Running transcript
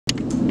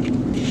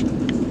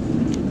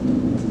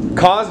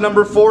Cause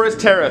number 4 is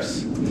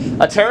tariffs.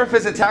 A tariff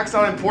is a tax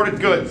on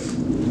imported goods.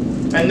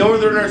 And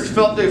Northerners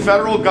felt the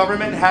federal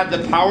government had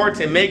the power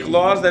to make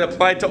laws that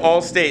applied to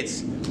all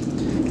states,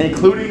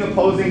 including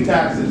imposing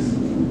taxes.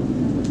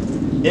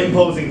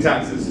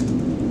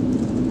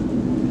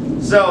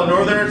 So,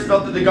 Northerners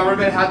felt that the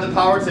government had the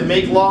power to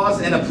make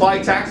laws and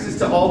apply taxes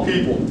to all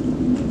people.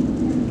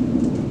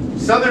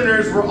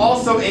 Southerners were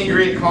also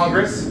angry at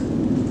Congress.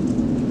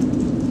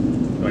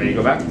 Want to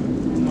go back?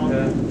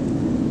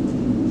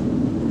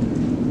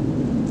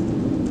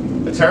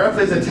 A tariff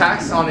is a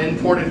tax on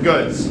imported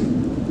goods.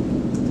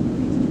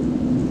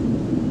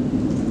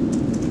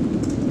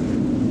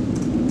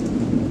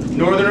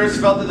 Northerners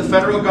felt that the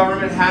federal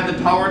government had the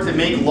power to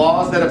make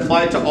laws that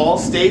applied to all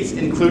states,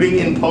 including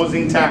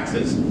imposing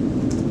taxes.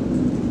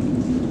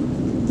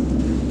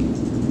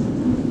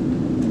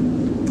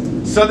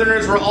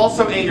 Southerners were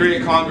also angry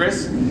at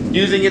Congress,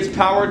 using its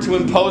power to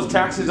impose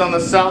taxes on the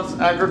South's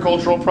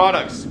agricultural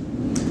products.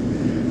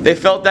 They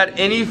felt that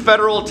any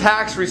federal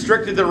tax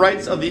restricted the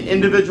rights of the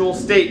individual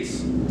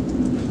states,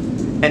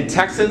 and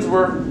Texans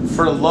were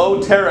for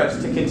low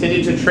tariffs to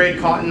continue to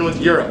trade cotton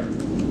with Europe.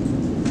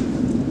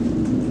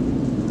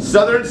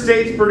 Southern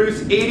states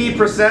produced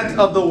 80%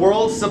 of the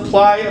world's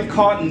supply of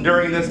cotton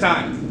during this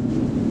time.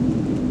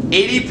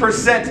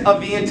 80%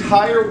 of the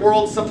entire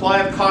world's supply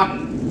of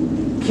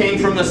cotton came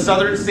from the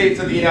southern states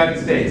of the United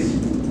States.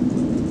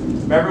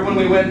 Remember when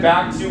we went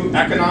back to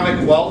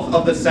economic wealth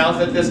of the South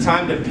at this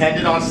time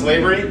depended on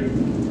slavery?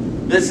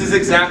 This is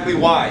exactly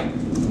why.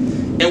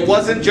 It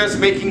wasn't just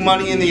making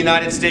money in the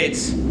United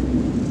States.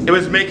 It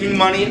was making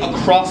money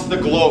across the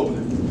globe.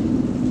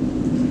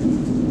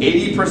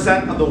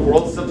 80% of the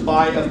world's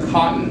supply of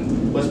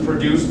cotton was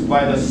produced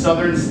by the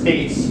southern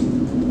states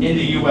in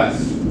the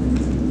U.S.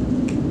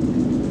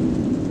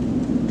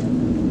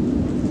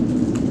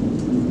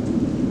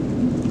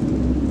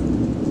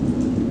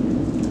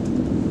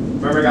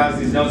 Remember guys,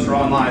 these notes are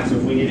online, so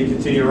if we need to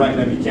continue writing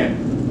them, you can.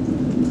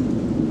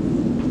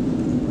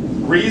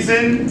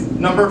 Reason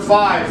number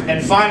 5,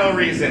 and final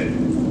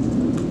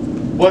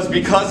reason, was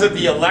because of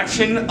the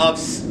election of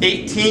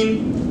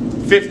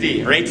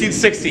 1850, or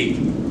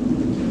 1860.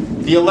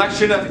 The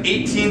election of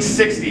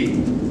 1860,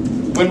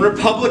 when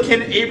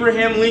Republican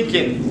Abraham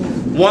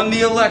Lincoln won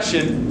the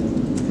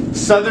election,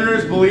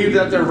 Southerners believed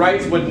that their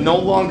rights would no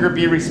longer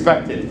be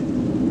respected.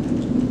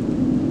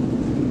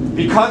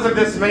 Because of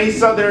this, many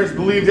Southerners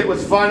believed it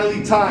was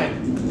finally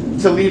time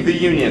to leave the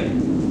Union.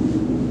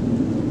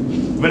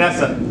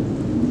 Vanessa,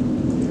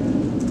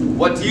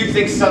 what do you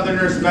think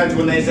Southerners meant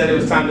when they said it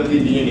was time to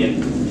leave the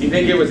Union? Do you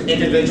think it was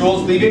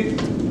individuals leaving?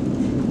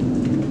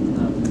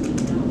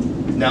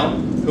 No?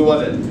 Who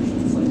was it?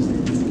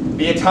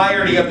 The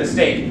entirety of the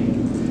state.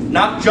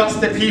 Not just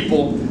the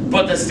people,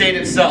 but the state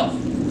itself.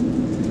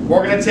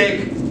 We're going to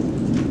take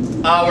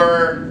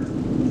our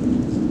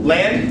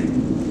land,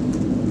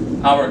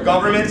 our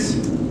governments,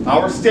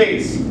 our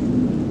states,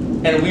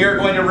 and we are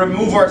going to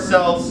remove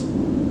ourselves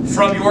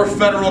from your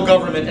federal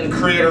government and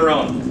create our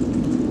own.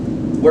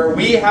 Where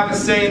we have a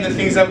say in the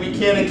things that we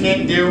can and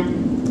can't do,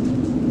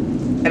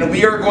 and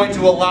we are going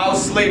to allow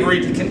slavery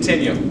to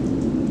continue.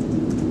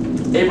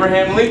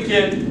 Abraham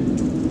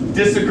Lincoln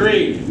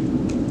disagreed.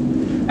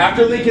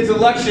 After Lincoln's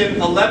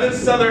election, 11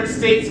 southern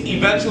states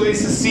eventually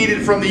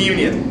seceded from the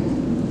Union.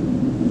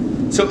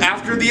 So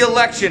after the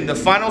election, the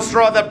final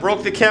straw that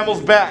broke the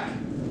camel's back,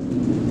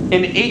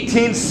 in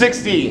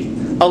 1860,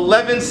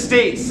 11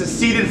 states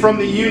seceded from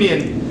the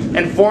Union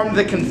and formed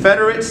the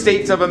Confederate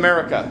States of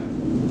America.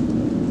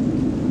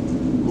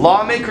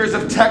 Lawmakers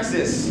of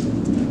Texas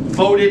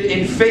voted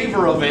in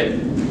favor of it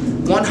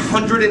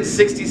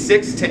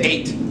 166 to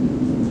 8.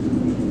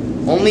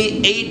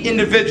 Only 8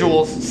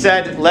 individuals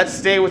said, let's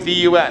stay with the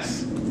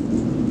U.S.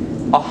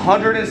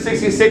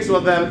 166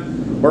 of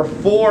them were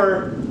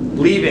for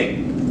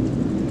leaving.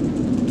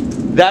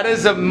 That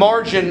is a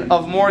margin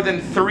of more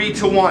than 3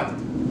 to 1.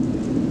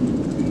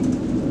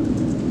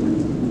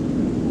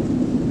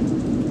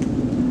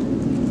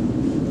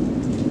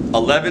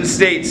 11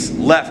 states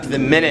left the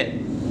minute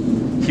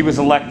he was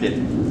elected,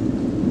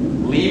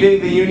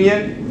 leaving the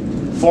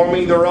Union,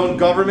 forming their own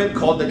government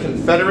called the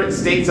Confederate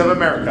States of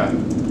America.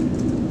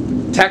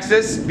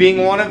 Texas,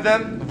 being one of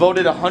them,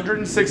 voted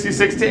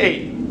 166 to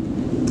 8.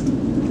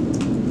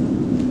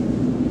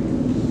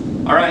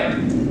 All right.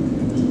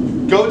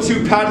 Go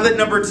to Padlet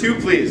number 2,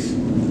 please.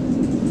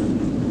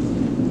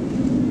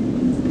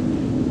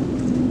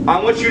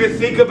 I want you to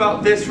think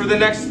about this for the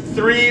next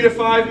 3 to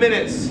 5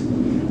 minutes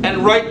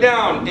and write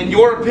down, in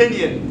your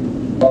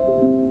opinion,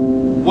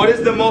 what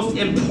is the most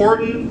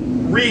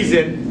important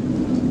reason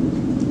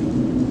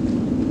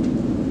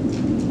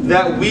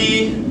that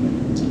we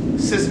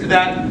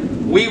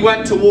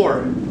went to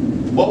war?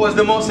 What was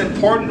the most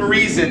important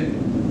reason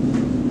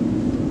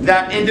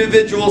that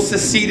individuals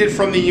seceded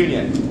from the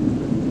Union?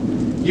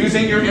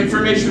 Using your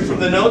information from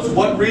the notes,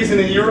 what reason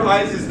in your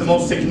eyes is the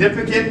most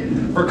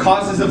significant for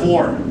causes of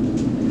war?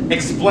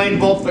 Explain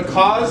both the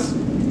cause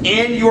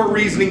and your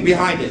reasoning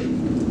behind it.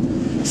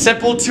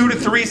 Simple 2 to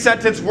 3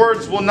 sentence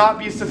words will not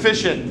be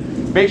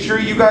sufficient. Make sure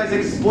you guys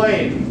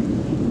explain.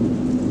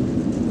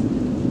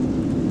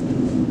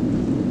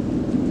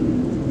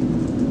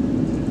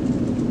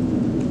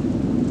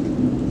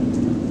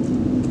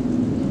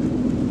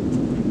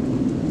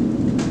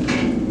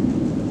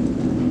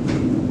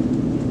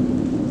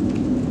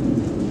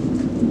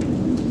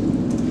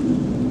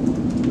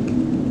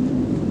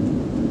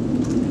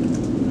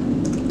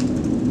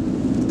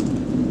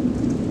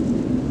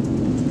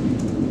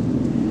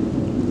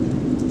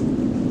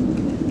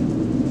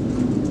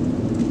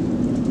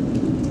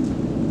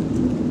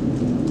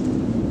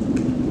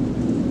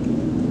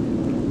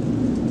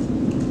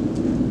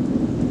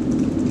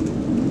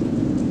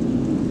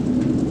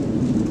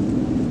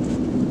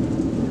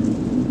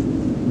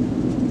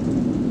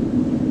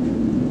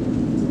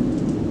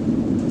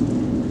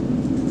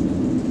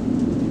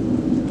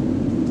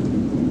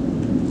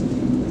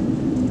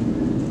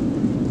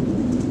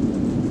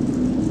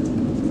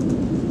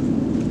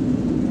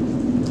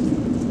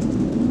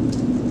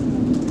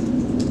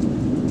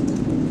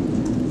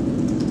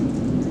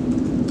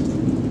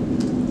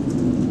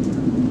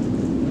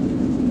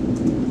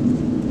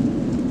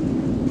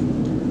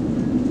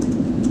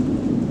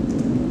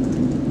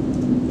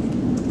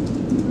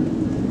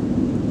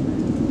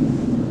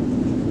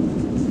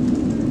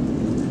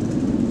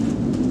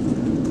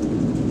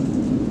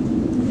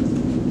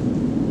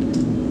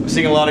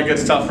 Seeing a lot of good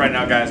stuff right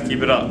now, guys.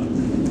 Keep it up.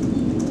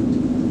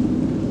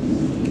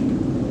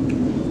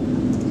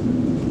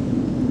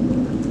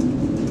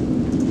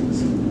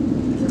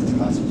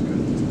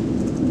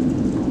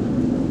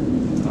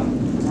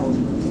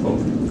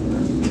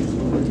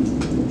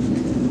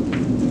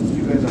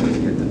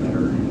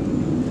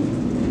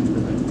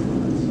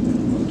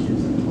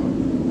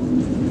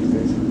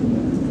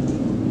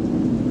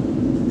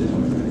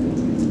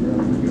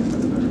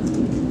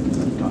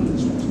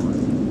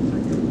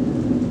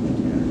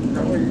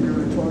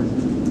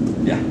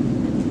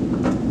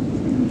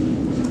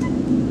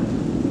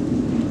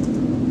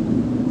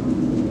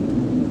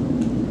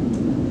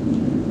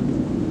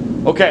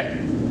 Okay.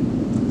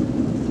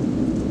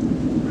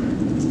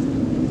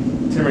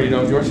 Tim, are you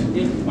done with yours?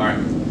 Yeah. All right.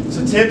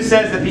 So Tim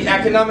says that the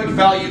economic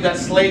value that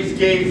slaves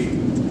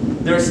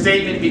gave their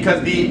statement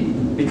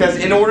because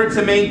in order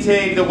to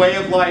maintain the way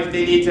of life,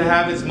 they need to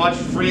have as much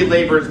free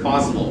labor as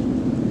possible.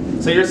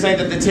 So you're saying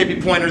that the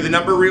tipping point, or the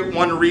number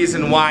one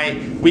reason why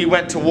we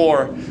went to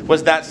war,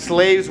 was that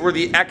slaves were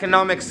the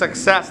economic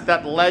success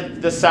that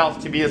led the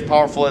South to be as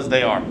powerful as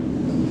they are.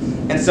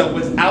 And so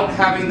without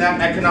having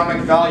that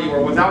economic value,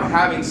 or without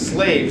having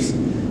slaves,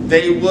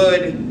 they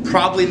would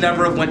probably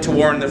never have went to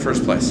war in the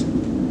first place.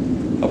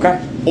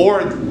 Okay?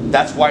 Or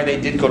that's why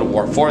they did go to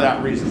war, for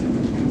that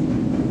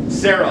reason.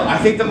 Sarah, I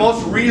think the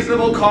most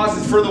reasonable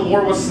causes for the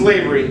war was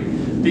slavery,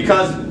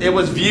 because it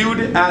was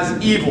viewed as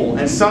evil,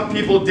 and some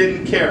people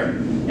didn't care,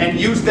 and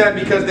used that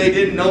because they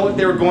didn't know what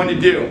they were going to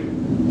do.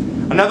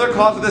 Another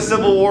cause of the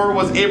Civil War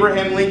was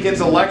Abraham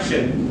Lincoln's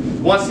election.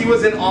 Once he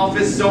was in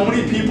office, so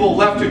many people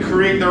left to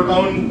create their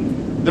own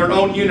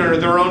unit, or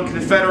their own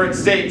Confederate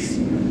states,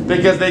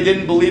 because they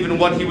didn't believe in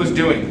what he was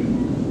doing.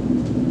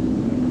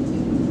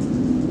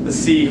 Let's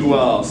see, who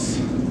else?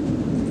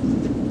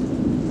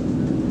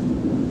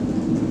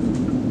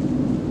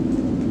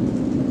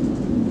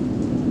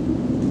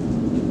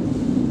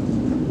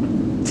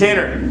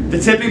 Tanner, the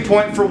tipping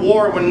point for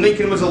war when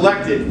Lincoln was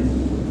elected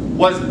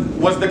was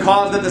the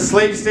cause of the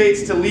slave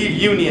states to leave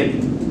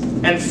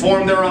Union and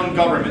form their own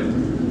government.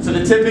 So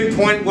the tipping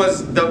point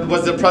was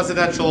the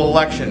presidential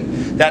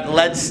election that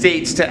led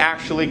states to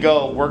actually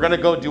go, we're going to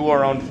go do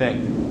our own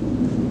thing.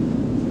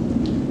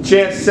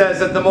 Chance says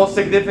that the most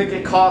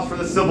significant cause for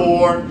the Civil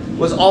War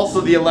was also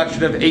the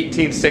election of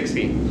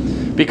 1860.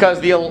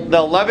 Because the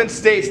 11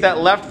 states that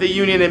left the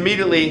Union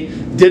immediately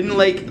didn't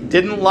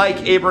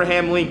like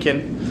Abraham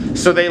Lincoln,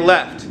 so they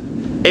left.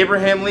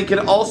 Abraham Lincoln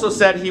also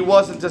said he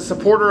wasn't a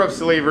supporter of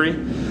slavery,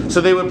 so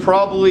they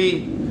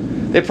probably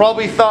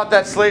thought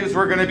that slaves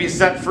were going to be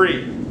set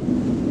free.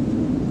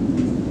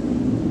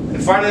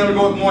 And finally, I'm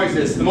going to go with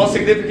Moises. The most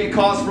significant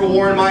cause for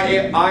war in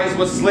my eyes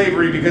was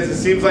slavery, because it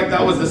seems like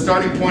that was the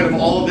starting point of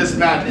all of this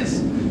madness.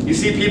 You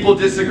see people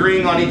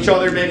disagreeing on each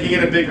other, making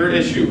it a bigger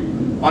issue.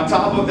 On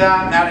top of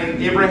that,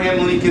 adding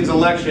Abraham Lincoln's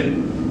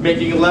election,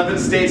 making 11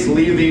 states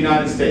leave the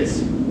United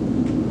States.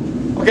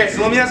 Okay,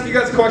 so let me ask you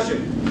guys a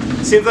question.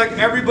 It seems like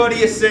everybody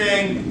is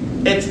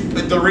saying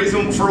the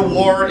reason for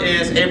war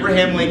is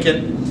Abraham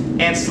Lincoln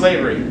and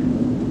slavery.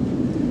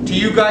 Do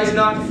you guys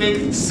not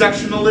think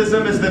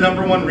sectionalism is the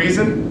 #1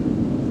 reason?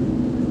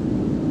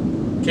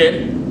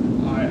 Kid?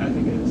 I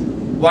think it is.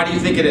 Why do you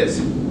think it is?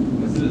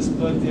 Because it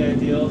split the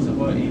ideals of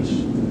what each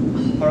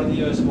part of the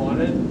U.S.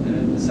 wanted,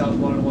 and the South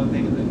wanted one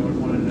thing and the North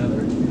wanted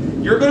another.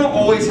 You're going to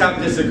always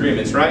have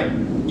disagreements, right?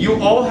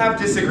 You all have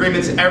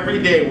disagreements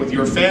every day with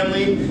your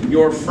family,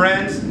 your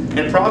friends,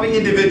 and probably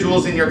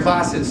individuals in your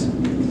classes.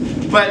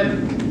 But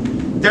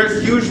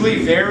there's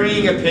usually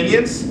varying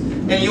opinions,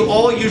 and you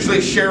all usually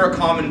share a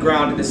common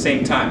ground at the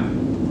same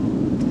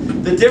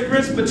time. The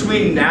difference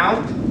between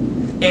now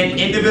and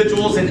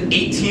individuals in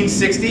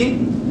 1860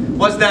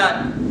 was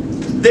that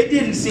they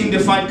didn't seem to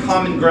find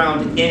common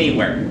ground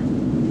anywhere.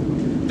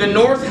 The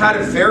North had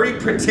a very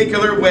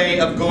particular way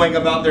of going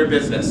about their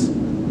business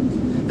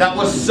that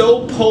was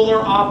so polar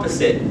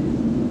opposite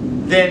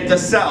than the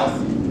South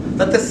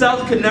that the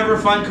South could never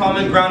find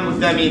common ground with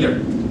them either.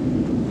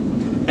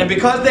 And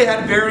because they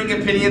had varying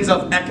opinions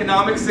of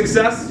economic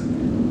success,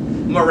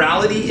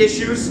 morality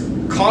issues,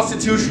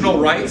 constitutional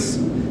rights,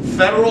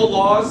 federal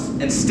laws,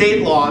 and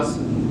state laws,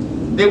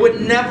 they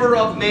would never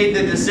have made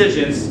the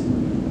decisions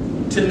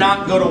to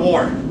not go to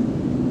war.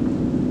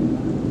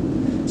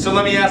 So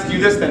let me ask you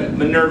this then,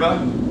 Minerva.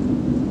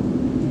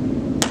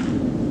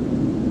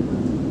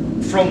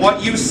 From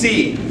what you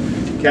see,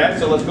 okay,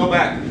 so let's go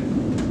back.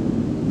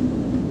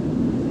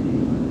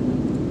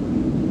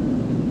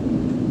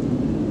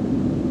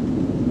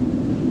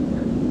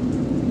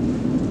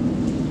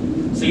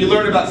 So you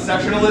learned about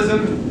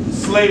sectionalism,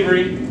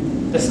 slavery,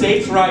 the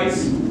states'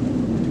 rights.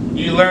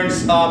 You learned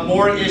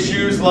more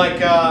issues like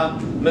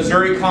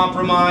Missouri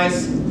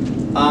Compromise.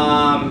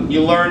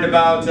 You learned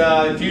about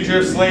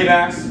Fugitive Slave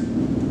Acts,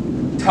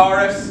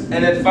 tariffs,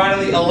 and then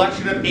finally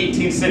election of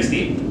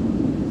 1860.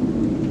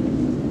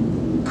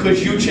 Could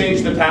you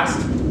change the past?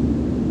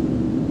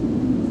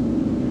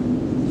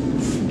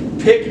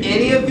 Pick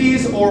any of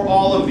these or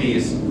all of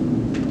these.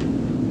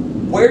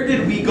 Where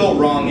did we go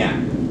wrong at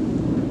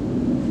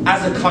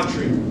as a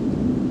country? I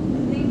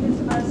think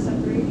it's us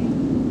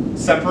separating.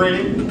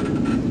 Separating?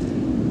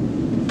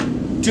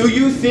 Do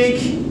you think,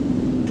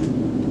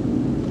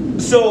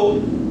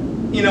 so,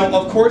 you know,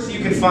 of course you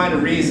can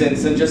find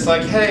reasons and just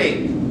like,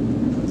 hey,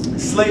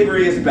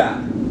 slavery is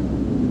bad.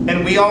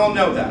 And we all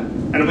know that.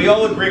 And we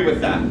all agree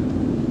with that.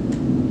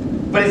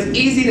 But it's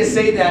easy to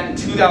say that in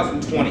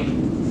 2020.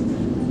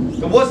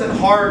 It wasn't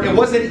hard, it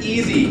wasn't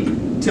easy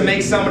to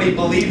make somebody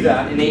believe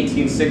that in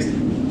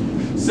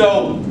 1860.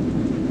 So,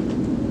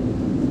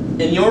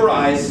 in your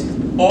eyes,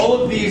 all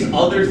of these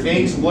other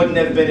things wouldn't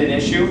have been an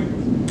issue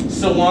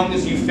so long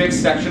as you fix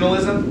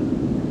sectionalism?